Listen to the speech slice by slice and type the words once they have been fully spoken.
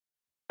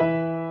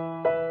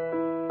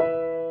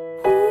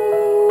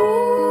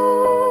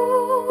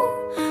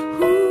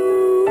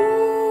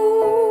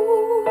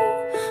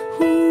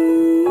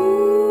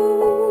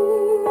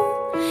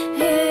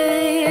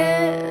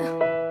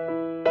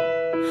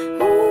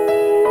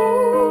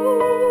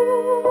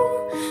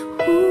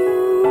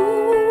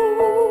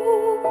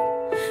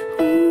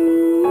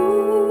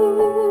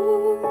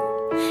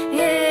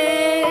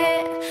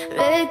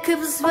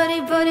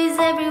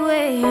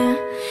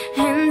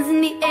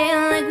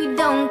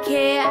don't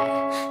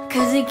care,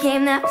 cause it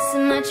came out so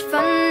much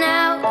fun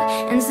now,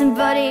 and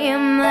somebody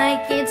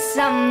might get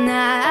some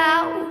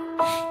now.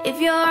 If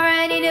you're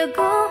ready to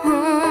go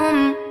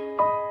home,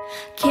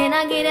 can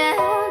I get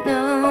out?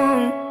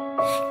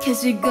 No,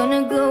 cause we're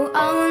gonna go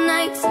all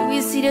night till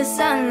we see the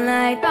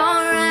sunlight.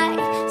 Alright,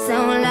 so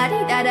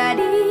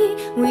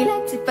la-di-da-da-dee, we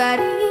like to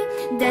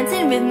party,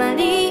 dancing with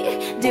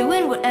money,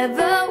 doing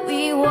whatever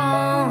we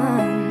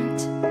want.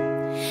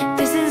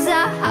 This is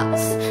our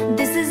house,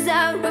 this is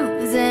our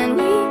rules, and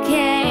we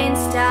can't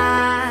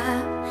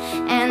stop,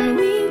 and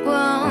we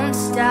won't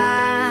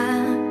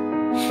stop.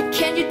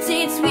 Can't you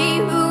teach we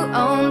who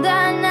own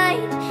the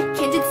night?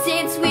 Can't you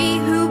teach we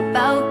who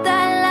bout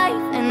the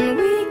life? And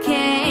we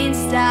can't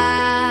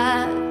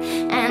stop,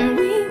 and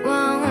we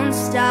won't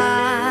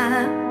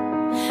stop.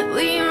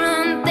 We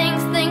run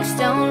things, things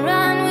don't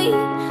run we.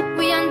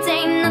 We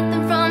untain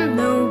nothing from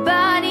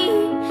nobody.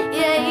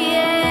 Yeah,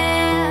 yeah.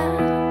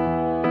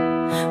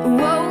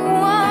 Whoa,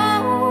 whoa.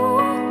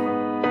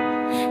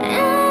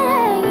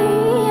 Yeah,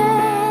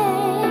 yeah.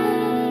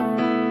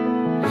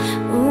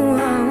 Whoa.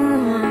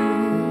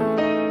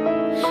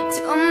 To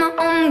all my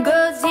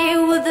homegirls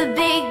here with a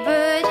big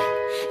bird,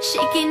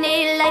 shaking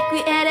it like we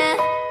at a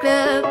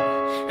club.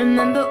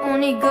 Remember,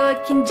 only God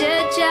can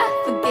judge ya.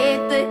 Forget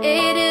the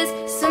haters,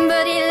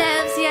 somebody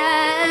loves ya.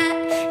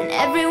 And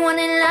everyone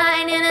in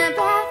line in a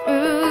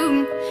bathroom,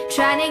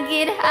 trying to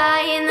get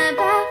high in the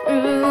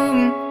bathroom.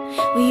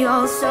 We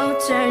all so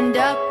turned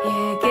up,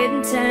 yeah,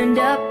 getting turned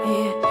up,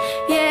 yeah,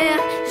 yeah.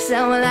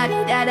 So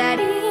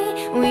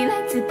la-di-da-da-dee, we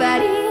like to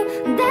party,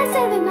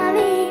 dancing with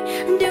Molly.